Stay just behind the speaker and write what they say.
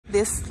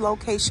This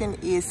location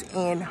is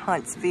in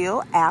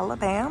Huntsville,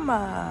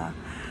 Alabama.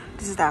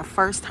 This is our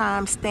first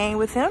time staying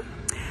with him.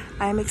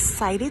 I'm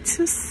excited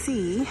to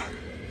see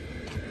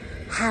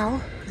how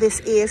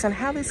this is and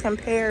how this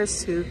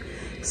compares to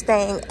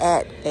staying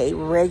at a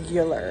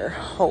regular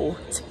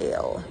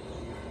hotel.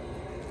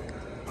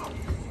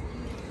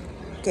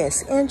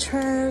 Guest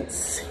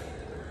entrance.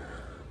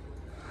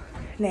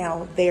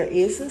 Now there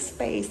is a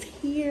space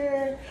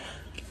here.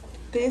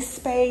 This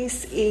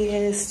space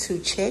is to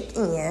check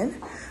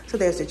in. So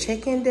there's a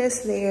check-in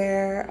desk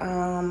there.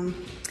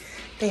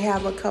 They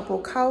have a couple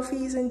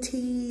coffees and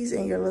teas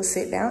in your little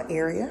sit-down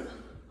area.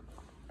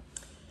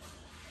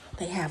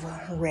 They have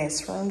a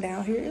restroom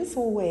down here as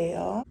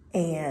well.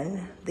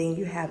 And then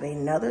you have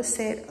another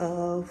set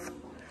of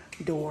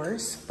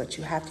doors, but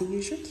you have to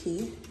use your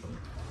key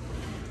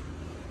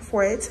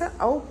for it to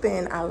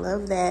open. I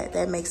love that.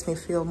 That makes me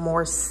feel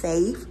more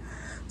safe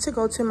to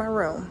go to my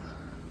room.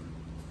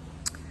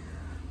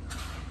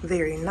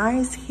 Very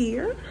nice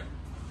here.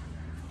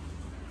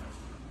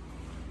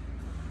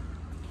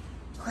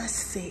 Let's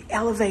see,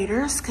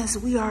 elevators, because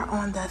we are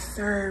on the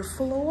 3rd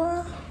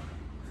floor.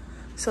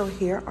 So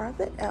here are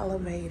the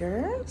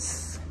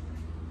elevators.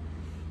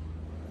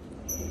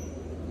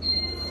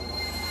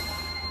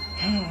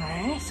 All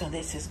right, so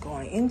this is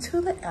going into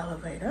the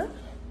elevator.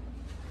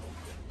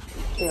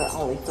 There are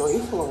only 3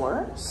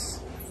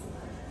 floors.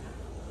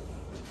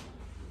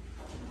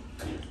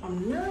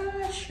 I'm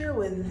not sure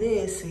what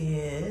this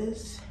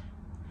is.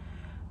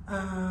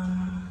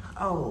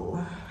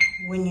 Oh,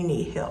 when you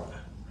need help.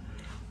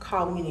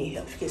 Call when you need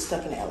help if you get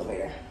stuck in the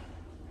elevator.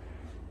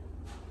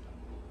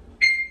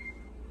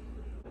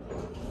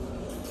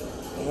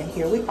 And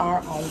here we are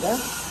on the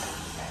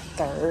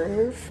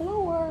 3rd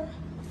floor.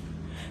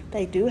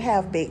 They do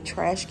have big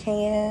trash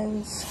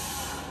cans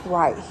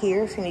right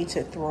here if you need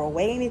to throw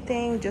away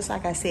anything. Just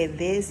like I said,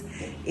 this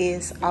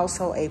is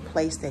also a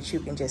place that you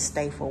can just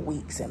stay for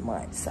weeks and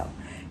months. So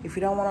if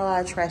you don't want a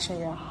lot of trash in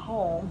your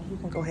home, you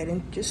can go ahead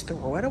and just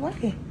throw it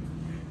away.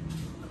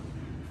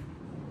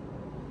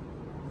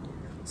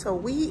 So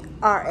we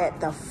are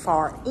at the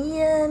far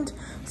end.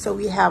 So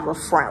we have a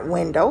front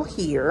window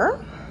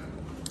here.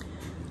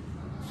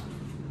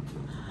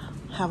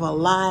 Have a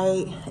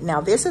light. Now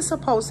this is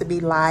supposed to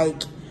be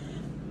like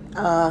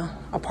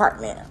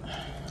apartment.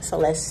 So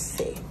let's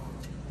see.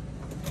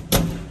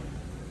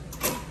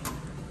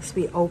 Let's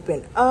be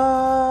open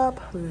up.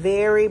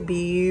 Very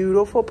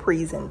beautiful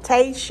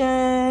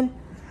presentation.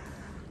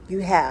 You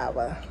have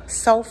a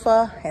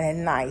sofa and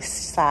a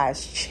nice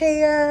size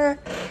chair.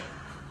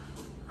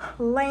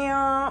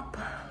 Lamp.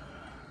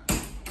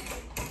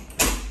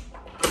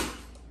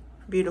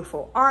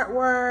 Beautiful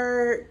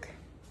artwork.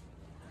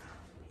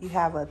 You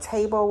have a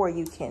table where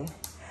you can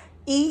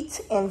eat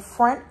in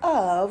front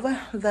of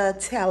the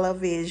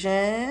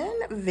television.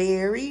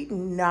 Very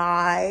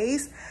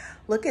nice.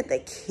 Look at the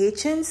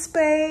kitchen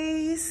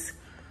space,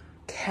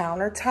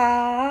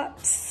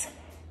 countertops,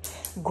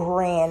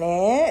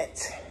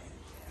 granite.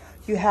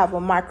 You have a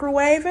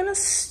microwave and a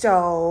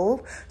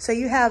stove. So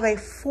you have a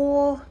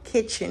full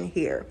kitchen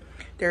here.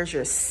 There's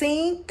your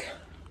sink.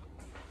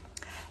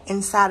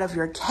 Inside of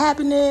your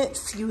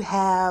cabinets, you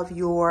have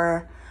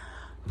your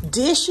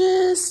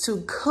dishes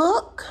to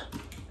cook,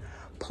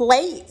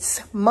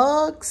 plates,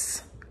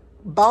 mugs,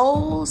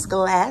 bowls,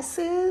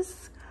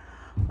 glasses.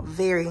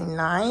 Very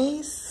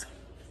nice.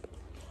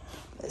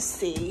 Let's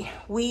see.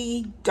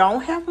 We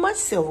don't have much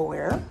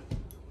silverware,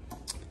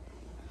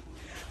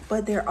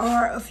 but there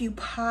are a few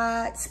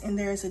pots, and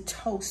there's a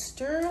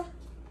toaster,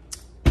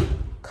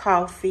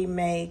 coffee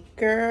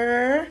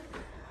maker,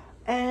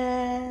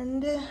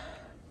 and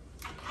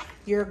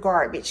your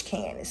garbage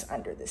can is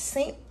under the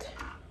sink.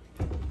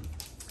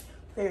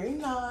 Very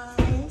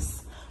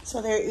nice.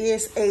 So there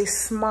is a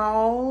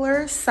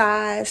smaller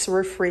size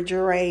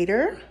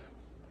refrigerator,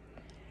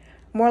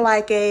 more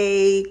like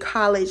a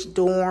college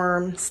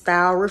dorm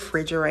style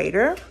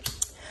refrigerator.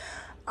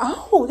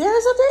 Oh,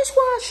 there's a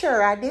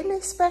dishwasher. I didn't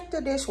expect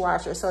a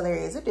dishwasher. So there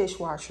is a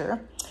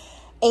dishwasher.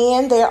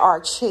 And there are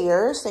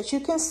chairs that you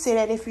can sit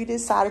at if you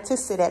decided to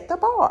sit at the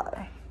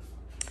bar.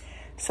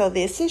 So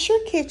this is your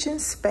kitchen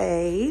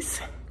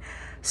space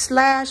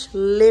 /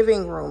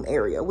 living room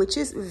area, which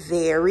is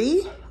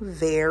very,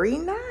 very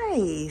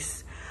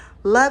nice.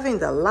 Loving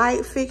the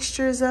light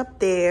fixtures up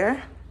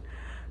there.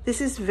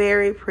 This is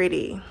very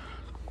pretty.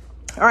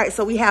 All right,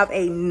 so we have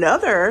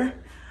another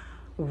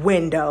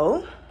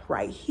window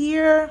right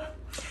here.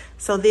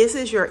 So this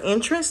is your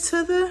entrance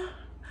to the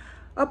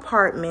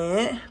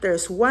apartment.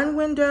 There's one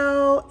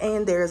window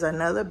and there's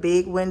another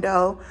big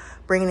window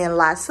bringing in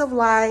lots of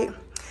light.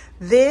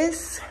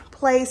 This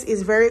place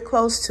is very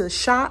close to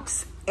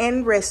shops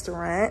and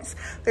restaurants.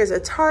 There's a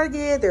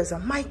Target, there's a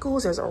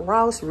Michael's, there's a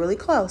Ross, really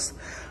close.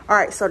 All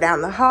right, so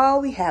down the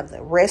hall, we have the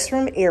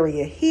restroom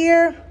area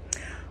here.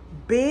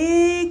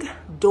 Big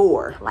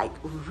door, like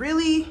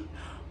really,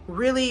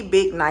 really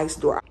big, nice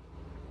door.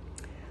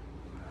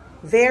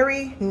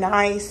 Very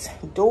nice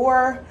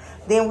door.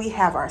 Then we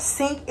have our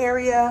sink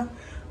area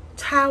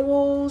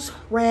towels,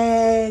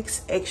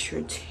 rags,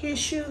 extra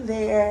tissue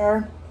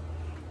there.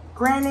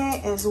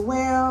 Granite as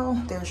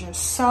well. There's your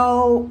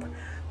soap,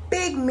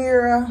 big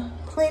mirror,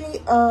 plenty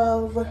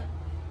of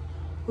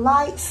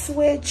light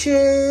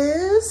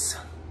switches.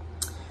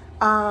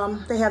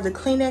 They have the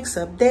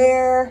Kleenex up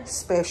there,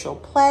 special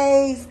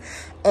place,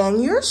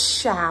 and your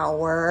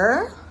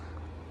shower.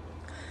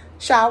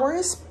 Shower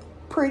is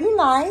pretty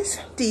nice,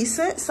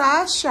 decent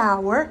size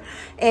shower,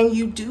 and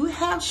you do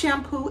have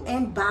shampoo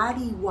and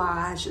body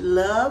wash.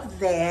 Love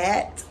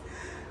that.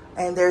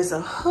 And there's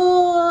a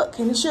hook,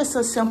 and it's just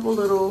a simple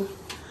little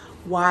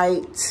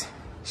white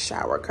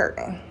shower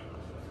curtain.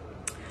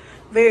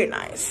 Very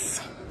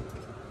nice.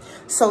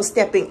 So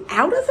stepping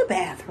out of the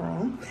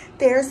bathroom,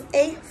 there's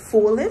a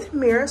full-length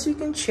mirror so you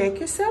can check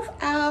yourself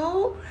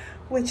out,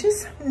 which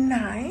is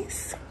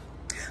nice.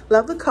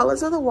 Love the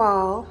colors of the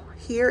wall.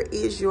 Here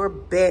is your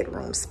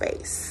bedroom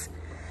space.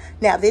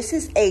 Now this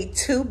is a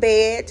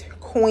 2-bed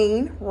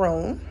queen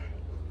room.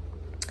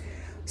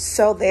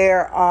 So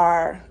there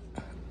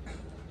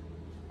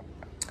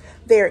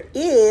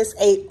is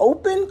a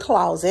open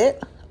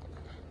closet,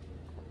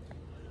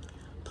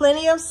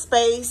 plenty of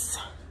space.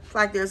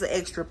 Like there's an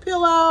extra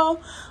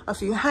pillow, a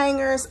few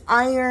hangers,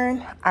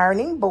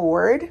 ironing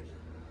board,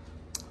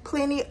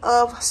 plenty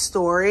of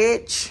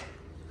storage.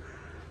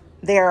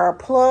 There are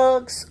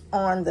plugs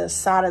on the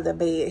side of the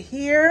bed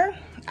here.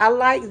 I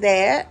like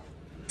that.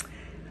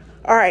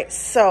 All right,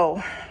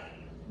 so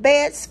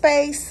bed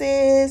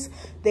spaces.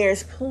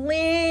 There's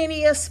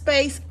plenty of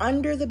space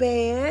under the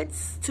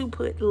beds to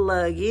put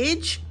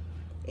luggage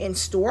and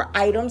store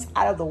items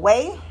out of the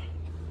way.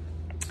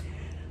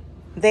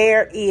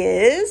 There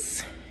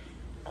is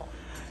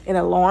an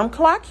alarm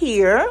clock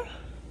here.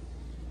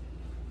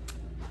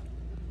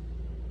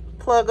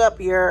 Plug up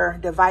your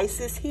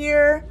devices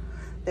here.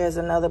 There's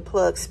another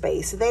plug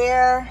space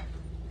there.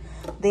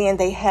 Then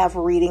they have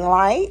reading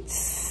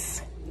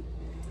lights.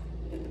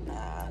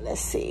 Let's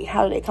see,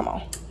 how do they come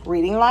on?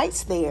 Reading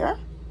lights there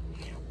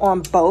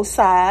on both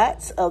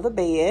sides of the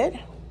bed.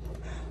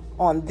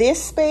 On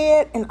this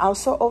bed and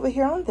also over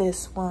here on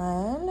this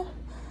one.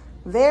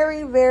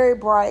 Very, very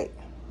bright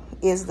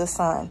is the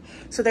sun.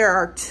 So there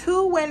are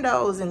 2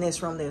 windows in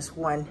this room. There's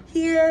one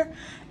here,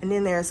 and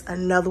then there's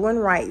another one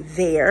right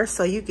there.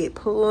 So you get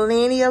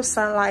plenty of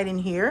sunlight in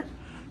here.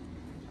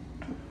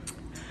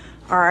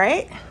 All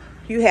right,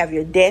 you have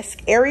your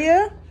desk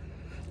area.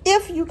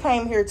 If you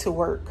came here to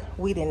work,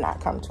 we did not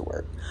come to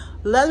work.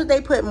 Love that they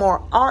put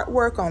more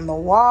artwork on the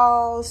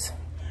walls.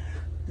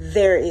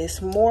 There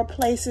is more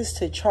places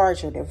to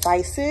charge your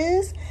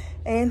devices.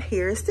 And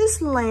here's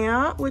this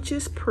lamp, which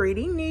is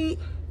pretty neat.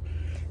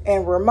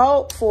 And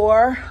remote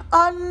for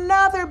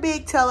another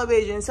big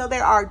television. So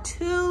there are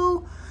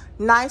 2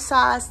 nice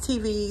size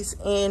TVs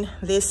in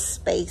this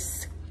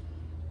space.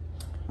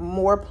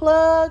 More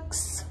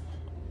plugs.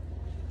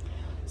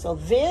 So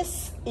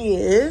this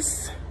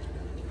is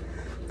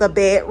the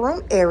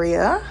bedroom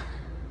area.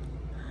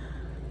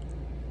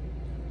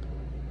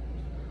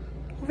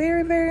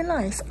 Very, very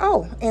nice.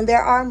 Oh, and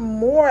there are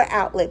more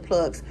outlet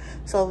plugs.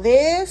 So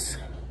this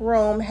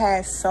room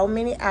has so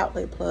many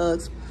outlet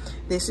plugs.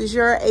 This is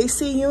your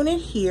AC unit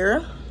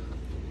here.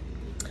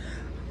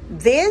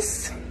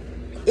 This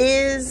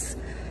is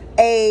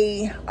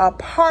a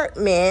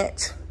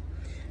apartment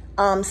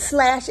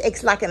slash,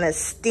 it's like an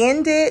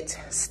extended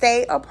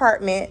stay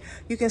apartment.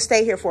 You can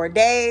stay here for a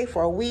day,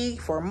 for a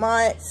week, for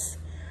months.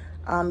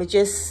 It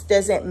just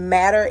doesn't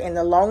matter. And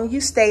the longer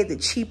you stay, the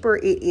cheaper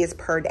it is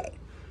per day.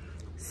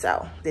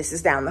 So this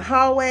is down the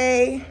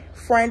hallway,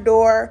 front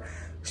door,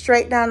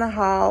 straight down the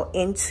hall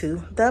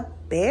into the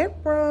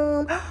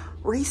bedroom.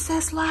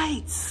 Recessed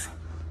lights.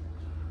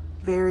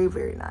 Very,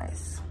 very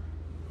nice.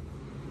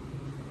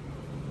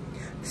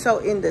 So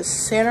in the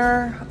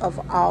center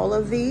of all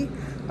of the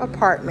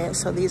apartments,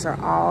 so these are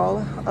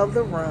all of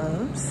the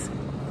rooms.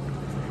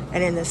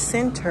 And in the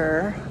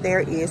center,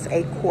 there is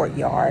a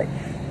courtyard.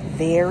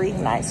 Very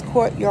nice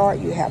courtyard.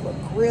 You have a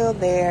grill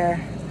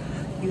there.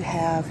 You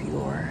have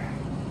your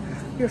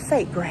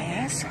fake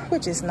grass,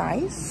 which is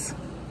nice.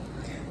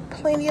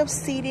 Plenty of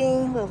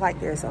seating. Looks like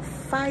there's a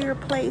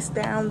fireplace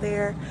down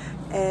there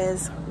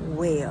as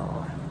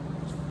well.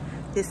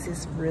 This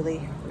is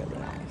really, really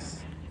nice.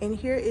 And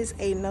here is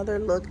another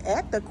look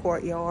at the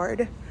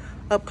courtyard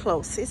up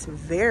close. It's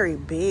very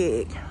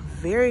big,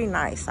 very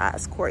nice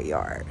size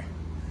courtyard.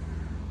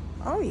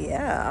 Oh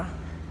yeah.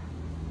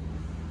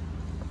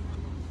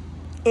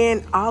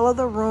 And all of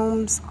the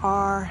rooms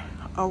are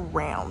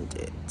around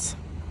it.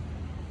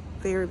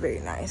 Very, very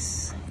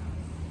nice.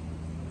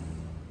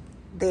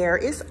 There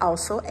is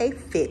also a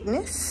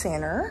fitness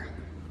center.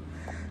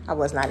 I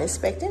was not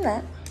expecting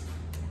that.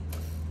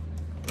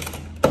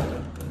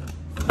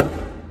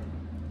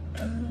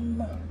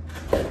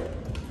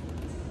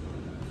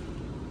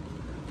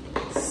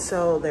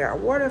 So there are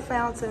water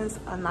fountains,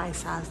 a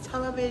nice size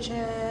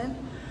television,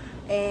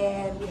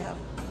 and we have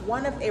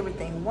one of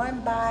everything.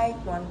 One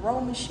bike, one row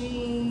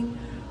machine,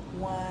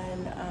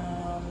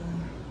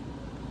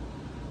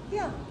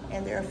 yeah,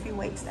 and there are a few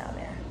weights down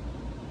there.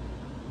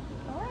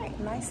 All right,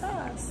 nice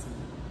size.